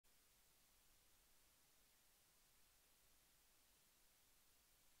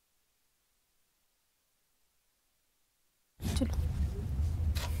चलो।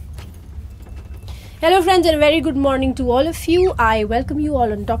 Hello friends and very good morning to all of you. I welcome you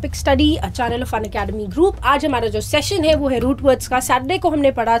all on Topic Study, a channel of Unacademy Group. आज हमारा जो session है वो है root words का। Saturday को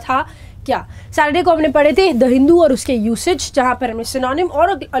हमने पढ़ा था क्या? सैटरडे को हमने पढ़े थे द हिंदू और उसके यूसेज, जहाँ पर हमने सिनोनिम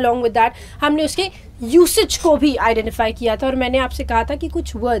और अलॉन्ग विद दैट हमने उसके यूसेज को भी आइडेंटिफाई किया था। और मैंने आपसे कहा था कि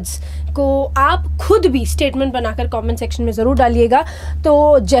कुछ वर्ड्स को आप खुद भी स्टेटमेंट बनाकर कमेंट सेक्शन में ज़रूर डालिएगा।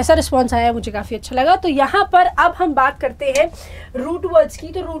 तो जैसा रिस्पॉन्स आया मुझे काफ़ी अच्छा लगा। तो यहाँ पर अब हम बात करते हैं रूट वर्ड्स की।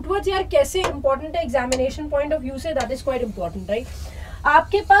 तो रूट वर्ड्स यार कैसे इंपॉर्टेंट है एग्जामिनेशन पॉइंट ऑफ व्यू से, that is quite important right.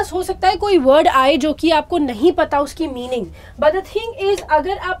 आपके पास हो सकता है कोई वर्ड आए जो कि आपको नहीं पता उसकी meaning, but the thing is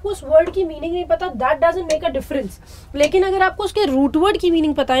अगर आपको उस वर्ड की मीनिंग नहीं पता that doesn't make a difference. लेकिन अगर आपको उसके रूट वर्ड की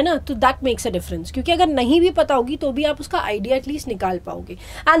मीनिंग पता है ना तो दैट मेक्स अ डिफरेंस, क्योंकि अगर नहीं भी पता होगी तो भी आप उसका आइडिया एटलीस्ट निकाल पाओगे।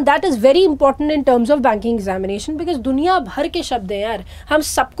 And that is very important in terms of banking examination, because दुनिया भर के शब्द हैं यार, हम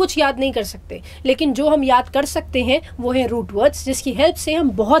सब कुछ याद नहीं कर सकते, लेकिन जो हम याद कर सकते हैं वो है रूट वर्ड्स, जिसकी हेल्प से हम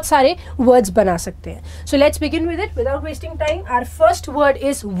बहुत सारे वर्ड्स बना सकते हैं। So let's begin with it without wasting time. Our first word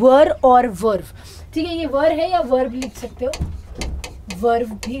is वर और वर्व। ठीक है, ये वर है या वर्ब लिख सकते हो,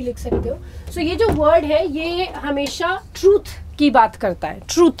 वर्व भी लिख सकते हो। सो ये जो वर्ड है ये हमेशा ट्रूथ की बात करता है,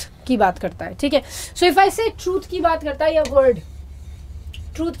 ट्रूथ की बात करता है। ठीक है, सो इफ आई से ट्रूथ की बात करता है या वर्ड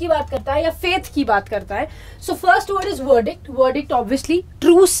ट्रूथ की बात करता है या फेथ की बात करता है। So first word is verdict. Verdict obviously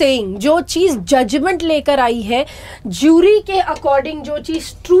true saying, जो चीज जजमेंट लेकर आई है ज्यूरी के अकॉर्डिंग, जो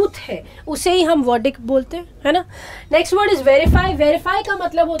चीज ट्रूथ है उसे ही हम वर्डिक्ट बोलते हैं, है ना। Next word is verify. Verify का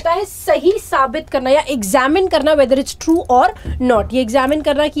मतलब होता है सही साबित करना या एग्जामिन करना, वेदर इट्स ट्रू और नॉट, ये एग्जामिन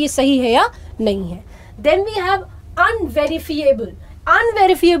करना कि ये सही है या नहीं है। Then we have अनवेरिफिएबल।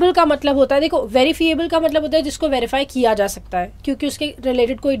 अनवेरिफिएबल का मतलब होता है, देखो वेरीफिएबल का मतलब होता है जिसको वेरीफाई किया जा सकता है, क्योंकि उसके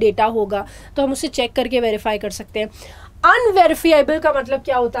रिलेटेड कोई डेटा होगा तो हम उसे चेक करके वेरीफाई कर सकते हैं। अनवेरिफिएबल का मतलब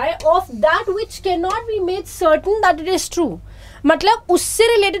क्या होता है, of that which can not be made certain that it is true. मतलब उससे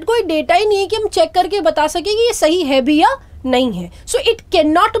रिलेटेड कोई डेटा ही नहीं है कि हम चेक करके बता सके कि ये सही है भी या नहीं है। So it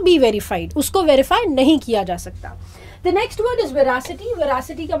can not be verified, उसको वेरीफाई नहीं किया जा सकता। The next word is veracity.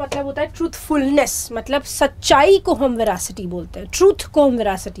 Veracity का मतलब होता है ट्रूथफुलनेस, मतलब सच्चाई को हम वेरासिटी बोलते हैं, ट्रूथ को हम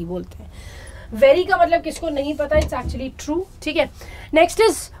वेरासिटी बोलते हैं। वेरी का मतलब किसको नहीं पता, इट्स एक्चुअली ट्रू। ठीक है, नेक्स्ट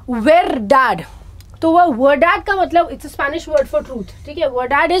इज वेरडैड। तो वह वर्डैड का मतलब it's Spanish word for truth. ठीक है,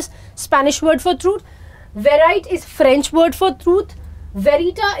 वर्डैड is Spanish word for truth, वेराइट is French word for truth,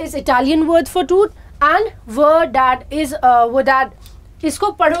 वेरिटा is Italian word for truth and वर्डैड is वर्डैड। इसको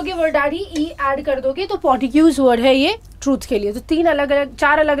पढ़ोगे वर्डैड ही ई ऐड कर दोगे तो पोर्टुगीज वर्ड है ये ट्रूथ के लिए। तो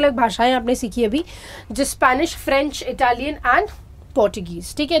चार अलग अलग भाषाएं आपने सीखी अभी, जो Spanish, French, Italian and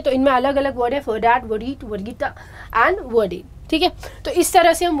Portuguese. ठीक है, तो इनमें अलग अलग वर्ड है, वर्डैड, वर्डिट, वर्गिटा एंड वर्डेड। ठीक है, तो इस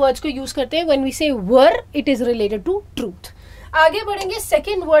तरह से हम वर्ड्स को यूज करते हैं। व्हेन वी से वर it is related to truth. आगे बढ़ेंगे,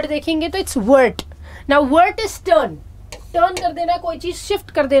 सेकेंड वर्ड देखेंगे तो it's वर्ट। Now वर्ट is turn. Turn कर देना कोई चीज,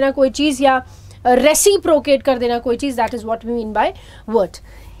 शिफ्ट कर देना कोई चीज या रेसिप्रोकेट कर देना कोई चीज, that is what we mean by वर्ट।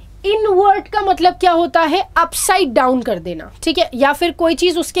 Invert का मतलब क्या होता है, अपसाइड डाउन कर देना। ठीक है, या फिर कोई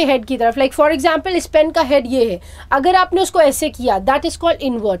चीज उसके हेड की तरफ, लाइक फॉर एग्जांपल इस पेन का हेड ये है, अगर आपने उसको ऐसे किया that is called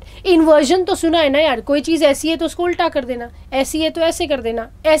invert. Inversion तो सुना है ना यार, कोई चीज ऐसी है तो उसको उल्टा कर देना, ऐसी है तो ऐसे कर देना,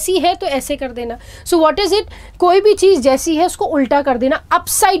 ऐसी है तो ऐसे कर देना। सो व्हाट इज इट, कोई भी चीज जैसी है उसको उल्टा कर देना,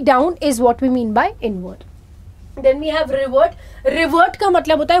 upside down is what we mean by invert. Then we have revert. Revert का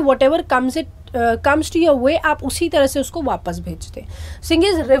मतलब होता है what ever comes to your way, आप उसी तरह से उसको वापस भेजते। सिंग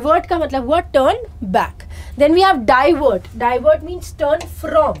इज रिवर्ट का मतलब हुआ turn back. Then we have divert. Divert means turn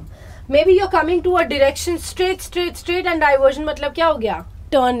from, may be you are coming to a direction straight straight straight, and diversion मतलब क्या हो गया,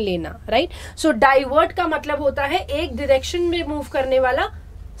 टर्न लेना, राइट। सो डाइवर्ट का मतलब होता है एक डायरेक्शन में मूव करने वाला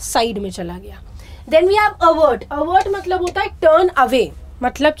साइड में चला गया। Then we have avert. Avert मतलब होता है टर्न अवे,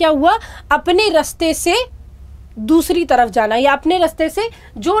 मतलब क्या हुआ, अपने रास्ते से दूसरी तरफ जाना, या अपने रास्ते से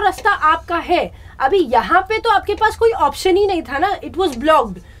जो रास्ता आपका है, अभी यहाँ पे तो आपके पास कोई ऑप्शन ही नहीं था ना, it was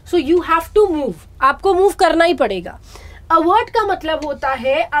blocked, so you have to move, आपको मूव करना ही पड़ेगा। अवर्ट का मतलब होता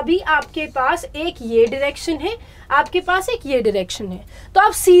है अभी आपके पास एक ये डायरेक्शन है, आपके पास एक ये डायरेक्शन है, तो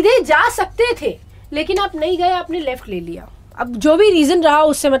आप सीधे जा सकते थे लेकिन आप नहीं गए, आपने लेफ्ट ले लिया। अब जो भी रीजन रहा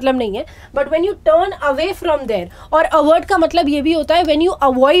उससे मतलब नहीं है, but when U turn away from there. और अवर्ट का मतलब ये भी होता है व्हेन यू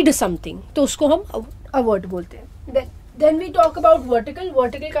अवॉइड समथिंग, तो उसको हम अवर्ट बोलते हैं। Then we talk about vertical.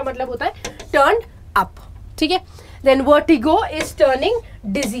 Vertical का मतलब होता है टर्न अप। ठीक है, देन वर्टिगो इज टर्निंग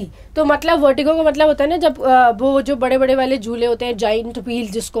डिजी। तो मतलब वर्टिगो का मतलब होता है ना जब वो जो बड़े बड़े वाले झूले होते हैं, जाइंट व्हील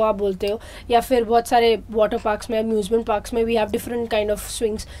जिसको आप बोलते हो, या फिर बहुत सारे वाटर पार्क्स में, अम्यूजमेंट पार्क्स में we have different kind of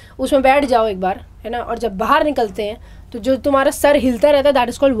swings, उसमें बैठ जाओ एक बार, है ना, और जब बाहर निकलते हैं तो जो तुम्हारा सर हिलता रहता है दैट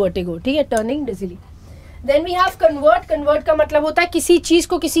इज कॉल्ड वर्टिगो। ठीक है, turning डिजीली। Then we have convert. Convert का मतलब होता है किसी चीज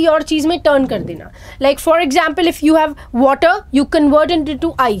को किसी और चीज में टर्न कर देना. Like for example if you have water you convert it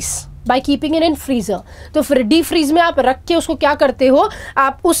into ice by keeping it in freezer. तो फिर डीप फ्रीज में आप रख के उसको क्या करते हो,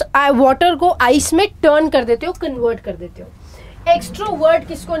 आप उस वाटर को आइस में टर्न कर देते हो, कन्वर्ट कर देते हो. एक्सट्रोवर्ट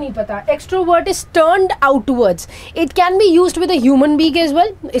किसको नहीं पता? Extrovert is turned outwards. It can be used with a human being as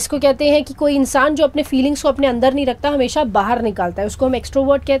well. इसको कहते हैं कि कोई इंसान जो अपने फीलिंग्स को अपने अंदर नहीं रखता, हमेशा बाहर निकालता है, उसको हम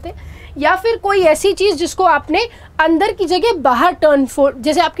एक्सट्रोवर्ट कहते हैं. या फिर कोई ऐसी चीज जिसको आपने अंदर की जगह बाहर टर्न फोल्ड,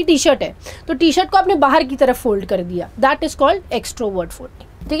 जैसे आपकी टी शर्ट है तो टी शर्ट को आपने बाहर की तरफ फोल्ड कर दिया, that is called extrovert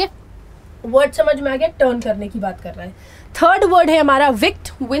folding. ठीक है, वर्ड समझ में आ गया, टर्न करने की बात कर रहा है. थर्ड वर्ड है हमारा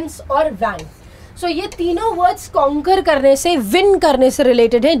विक्ट, विंस और वैन. सो ये तीनों वर्ड्स कॉन्कर करने से, विन करने से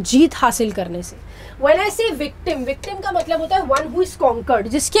रिलेटेड है, जीत हासिल करने से. When I say victim, victim का मतलब होता है one who is conquered,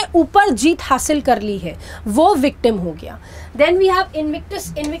 जिसके ऊपर जीत हासिल कर ली है, वो victim हो गया. Then we have Invictus.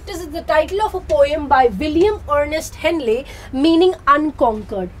 Invictus is the title of a poem by William Ernest Henley, meaning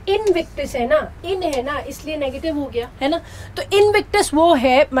unconquered. Invictus है ना, in है ना, इसलिए नेगेटिव हो गया, है ना. तो Invictus वो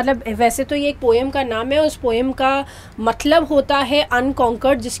है, मतलब वैसे तो ये एक पोएम का नाम है, उस पोएम का मतलब होता है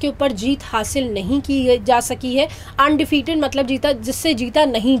unconquered, जिसके ऊपर जीत हासिल नहीं की जा सकी है. Undefeated मतलब जीता, जिससे जीता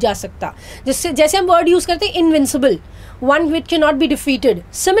नहीं जा सकता, जिससे, जैसे हम वर्ड यूज करते हैं invincible, one which can not be defeated,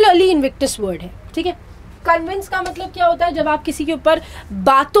 similarly Invictus word है. ठीक है. कन्विंस का मतलब क्या होता है? जब आप किसी के ऊपर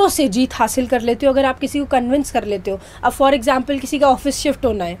बातों से जीत हासिल कर लेते हो, अगर आप किसी को कन्विंस कर लेते हो. अब फॉर एग्जांपल किसी का ऑफिस शिफ्ट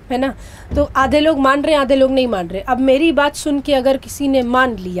होना है ना, तो आधे लोग मान रहे हैं, आधे लोग नहीं मान रहे. अब मेरी बात सुन के अगर किसी ने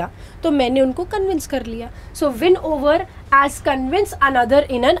मान लिया तो मैंने उनको कन्विंस कर लिया. सो win over as convince another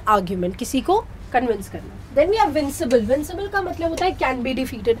in an argument, किसी को कन्विंस करना. Then we have विंसिबल. विंसिबल का मतलब होता है कैन बी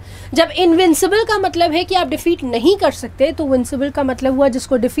डिफीटेड. जब इनविंसिबल का मतलब है कि आप डिफीट नहीं कर सकते, तो विंसिबल का मतलब हुआ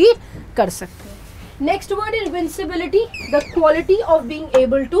जिसको डिफीट कर सकते हैं. Next word is विंसिबिलिटी, the quality of being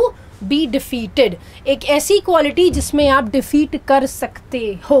able to be defeated. एक ऐसी क्वालिटी जिसमें आप डिफीट कर सकते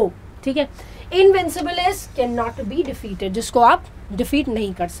हो. ठीक है. Invincible is can not be defeated, जिसको आप डिफीट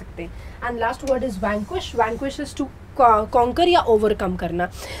नहीं कर सकते. And last word is vanquish. Vanquish is to conquer या ओवरकम करना.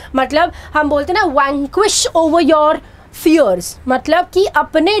 मतलब हम बोलते हैं ना वैंक्विश ओवर योर फियर्स, मतलब कि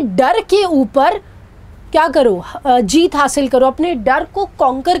अपने डर के ऊपर क्या करो, जीत हासिल करो, अपने डर को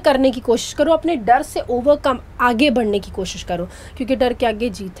कॉन्कर करने की कोशिश करो, अपने डर से ओवरकम, आगे बढ़ने की कोशिश करो, क्योंकि डर के आगे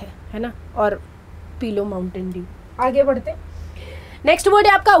जीत है ना. और पी लो माउंटेन ड्यू. आगे बढ़ते. नेक्स्ट वर्ड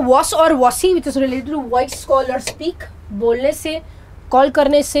है आपका वॉस और वॉसी, which is related to voice, call और स्पीक. बोलने से, कॉल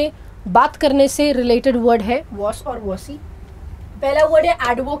करने से, बात करने से रिलेटेड वर्ड है वॉस और वॉसी. पहला वर्ड है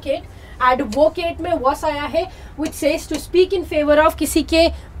एडवोकेट. एडवोकेट में वॉस आया है, which says to speak in favour of, किसी के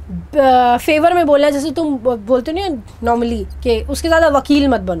फेवर में बोलना. जैसे तुम बोलते हो ना नॉर्मली कि उसके ज़्यादा वकील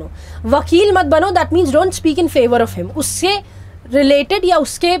मत बनो, वकील मत बनो, that means don't speak in favour of him. उससे रिलेटेड या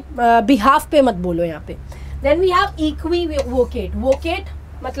उसके बिहाफ पे मत बोलो यहाँ पे. Then we have इक्विवोकेट. वोकेट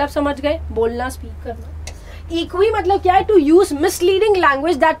मतलब समझ गए, बोलना, स्पीक करना. इक्वी मतलब क्या है? To use misleading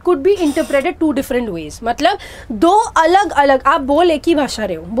language that could be interpreted to different ways. मतलब दो अलग अलग, आप बोल एक ही भाषा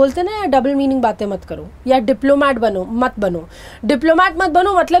रहे हो, बोलते ना डबल मीनिंग बातें मत करो, या डिप्लोमैट बनो मत बनो. डिप्लोमैट मत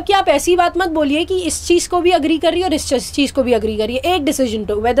बनो मतलब कि आप ऐसी बात मत बोलिए कि इस चीज़ को भी अग्री करिए और इस चीज़ को भी अग्री करिए. एक डिसीजन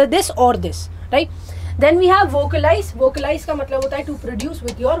टू वेदर दिस और this, right. Then we have vocalise. Vocalise का मतलब होता है to produce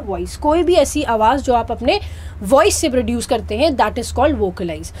with your voice. कोई भी ऐसी आवाज़ जो आप अपने वॉइस से प्रोड्यूस करते हैं, दैट इज कॉल्ड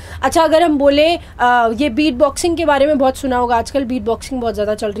वोकलाइज. अच्छा, अगर हम बोले ये बीट बॉक्सिंग के बारे में बहुत सुना होगा, आजकल बीट बॉक्सिंग बहुत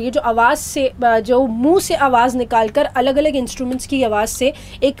ज़्यादा चल रही है, जो आवाज़ से, जो मुंह से आवाज़ निकाल कर अलग अलग इंस्ट्रूमेंट्स की आवाज़ से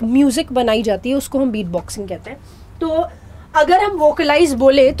एक म्यूज़िक बनाई जाती है, उसको हम बीट बॉक्सिंग कहते हैं. तो अगर हम वोकलाइज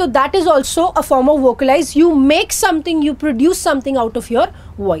बोले तो that is also a form of vocalise. You make something, you produce something out of your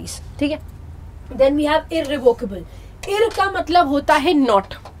voice. ठीक है. Then we have irrevocable. इर का मतलब होता है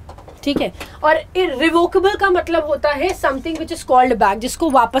नॉट, ठीक है, और इररिवोकेबल का मतलब होता है something which is called back, जिसको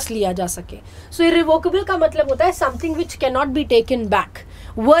वापस लिया जा सके. सो इररिवोकेबल का मतलब होता है something which can not be taken back.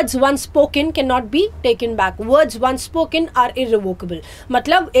 Words once spoken cannot be taken back. Words once spoken are irrevocable.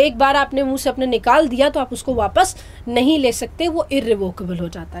 मतलब एक बार आपने मुंह से अपने निकाल दिया तो आप उसको वापस नहीं ले सकते, वो irrevocable हो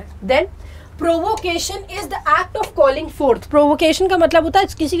जाता है. Then provocation is the act of calling fourth. Provocation का मतलब होता है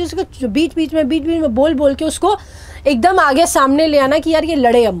किसी को बीच में बोल के उसको एकदम आगे सामने ले आना कि यार ये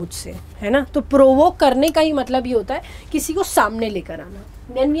लड़े अब मुझसे, है ना. तो प्रोवोक करने का ही मतलब ये होता है किसी को सामने लेकर आना.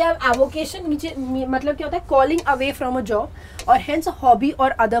 देन वी हैव एवोकेशन, नीचे मतलब क्या होता है? Calling away from a job और हेंस हॉबी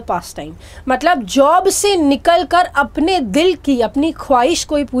और अदर पास टाइम. मतलब जॉब से निकल कर अपने दिल की, अपनी ख्वाहिश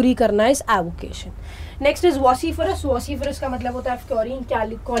कोई पूरी करना इज एवोकेशन. Next is वॉसिफरस. वॉसिफरस का मतलब होता है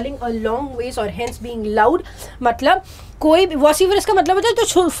कॉलिंग अ लॉन्ग वेज और हेंस बीइंग लाउड. मतलब कोई भी वॉसिफरस का मतलब होता है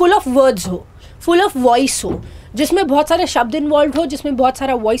तो फुल ऑफ वर्ड्स हो, फुल ऑफ वॉइस हो, जिसमें बहुत सारे शब्द इन्वॉल्व हो, जिसमें बहुत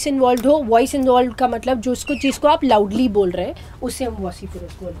सारा वॉइस इन्वॉल्व हो. वॉइस इन्वॉल्व का मतलब जो उसको चीज़ को आप लाउडली बोल रहे हैं उसे हम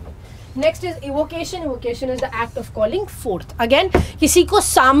वॉसिफरस बोल रहे हैं. Next is इवोकेशन. इवोकेशन is the act of calling fourth. Again किसी को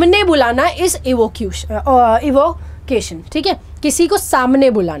सामने बुलाना इज इवोकेशन. ठीक है, किसी को सामने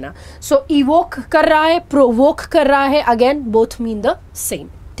बुलाना. सो इवोक कर रहा है, प्रोवोक कर रहा है. Again both mean the same.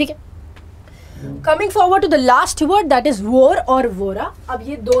 ठीक है. Coming forward to the last word that is वोर और वोरा. अब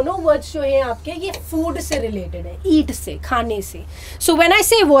ये दोनों वर्ड्स जो हैं आपके ये फूड से रिलेटेड है, ईट से, खाने से. सो व्हेन आई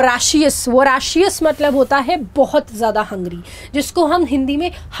से वोराशियस, वोराशियस मतलब होता है बहुत ज़्यादा हंग्री, जिसको हम हिंदी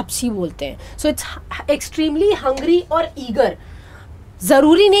में हपसी बोलते हैं. सो इट्स एक्सट्रीमली हंग्री और ईगर.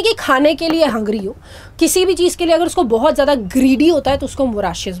 ज़रूरी नहीं कि खाने के लिए हंग्री हो, किसी भी चीज़ के लिए अगर उसको बहुत ज़्यादा ग्रीडी होता है तो उसको हम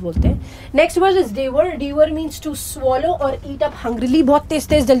वोराशियस बोलते हैं. Next word is डेवर. डेवर means to swallow और ईट अप हंग्रीली. बहुत तेज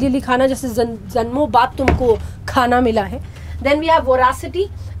तेज जल्दी जल्दी खाना, जैसे जन्मों बाद तुमको खाना मिला है. Then we have वोरासिटी.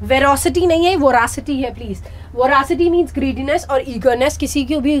 वेरोसिटी नहीं है, वोरासिटी है प्लीज. वोरासिटी मीन्स ग्रीडीनेस और ईगरनेस. किसी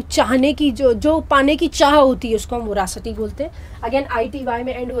को भी चाहने की जो पाने की चाह होती है उसको हम वोरासिटी बोलते हैं. अगेन ITY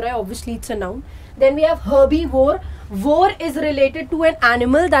में एंड हो रहा है, obviously it's a noun. Then we have herbivore. वोर is related to an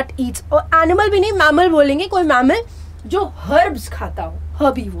animal that eats, और एनिमल भी नहीं, मैमल बोलेंगे, कोई मैमल जो हर्ब्स खाता हो,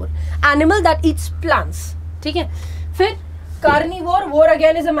 herbivore. Animal that eats plants. ठीक है. फिर कार्निवोर. वोर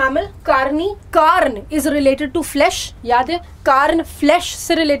again is a mammal. Corn is related to flash. याद है, कार्न फ्लैश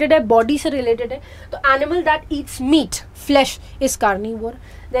से रिलेटेड है, बॉडी से रिलेटेड है. तो animal that eats meet, flash, is carnivore.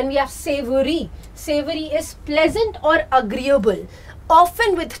 Then we have Sewri. Sewri is pleasant और अग्रीएबल,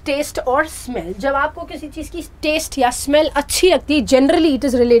 ऑफन विथ टेस्ट और स्मेल. जब आपको किसी चीज़ की टेस्ट या स्मेल अच्छी लगती है, generally it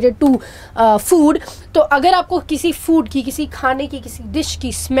is related to food. तो अगर आपको किसी फूड की, किसी खाने की, किसी डिश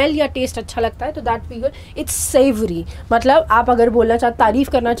की स्मेल या टेस्ट अच्छा लगता है तो दैट फिगर इट्स सेवरी. मतलब आप अगर बोलना चाहते, तारीफ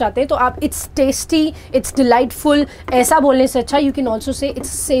करना चाहते हैं तो आप इट्स टेस्टी, इट्स डिलाइटफुल ऐसा बोलने से अच्छा you can also say it's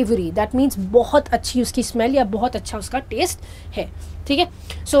Sewri. That means बहुत अच्छी उसकी स्मेल या बहुत अच्छा उसका टेस्ट है. ठीक है.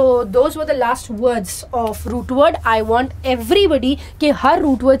 So those were the last words of root word. I want everybody कि हर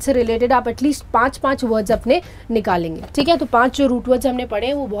रूट वर्ड से रिलेटेड आप एटलीस्ट 5 वर्ड्स अपने निकालेंगे. ठीक है. तो 5 जो रूट वर्ड्स हमने पढ़े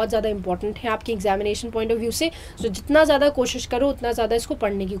हैं वो बहुत ज़्यादा इंपॉर्टेंट है आपके एग्जामिनेशन पॉइंट ऑफ व्यू से. सो जितना ज़्यादा कोशिश करो उतना ज़्यादा इसको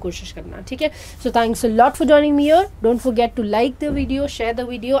पढ़ने की कोशिश करना. ठीक है. So thanks a lot for joining me here. Don't forget to like the video, share the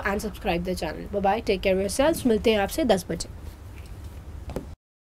video and subscribe the channel. Bye bye, take care of yourselves. मिलते हैं आपसे 10 बजे.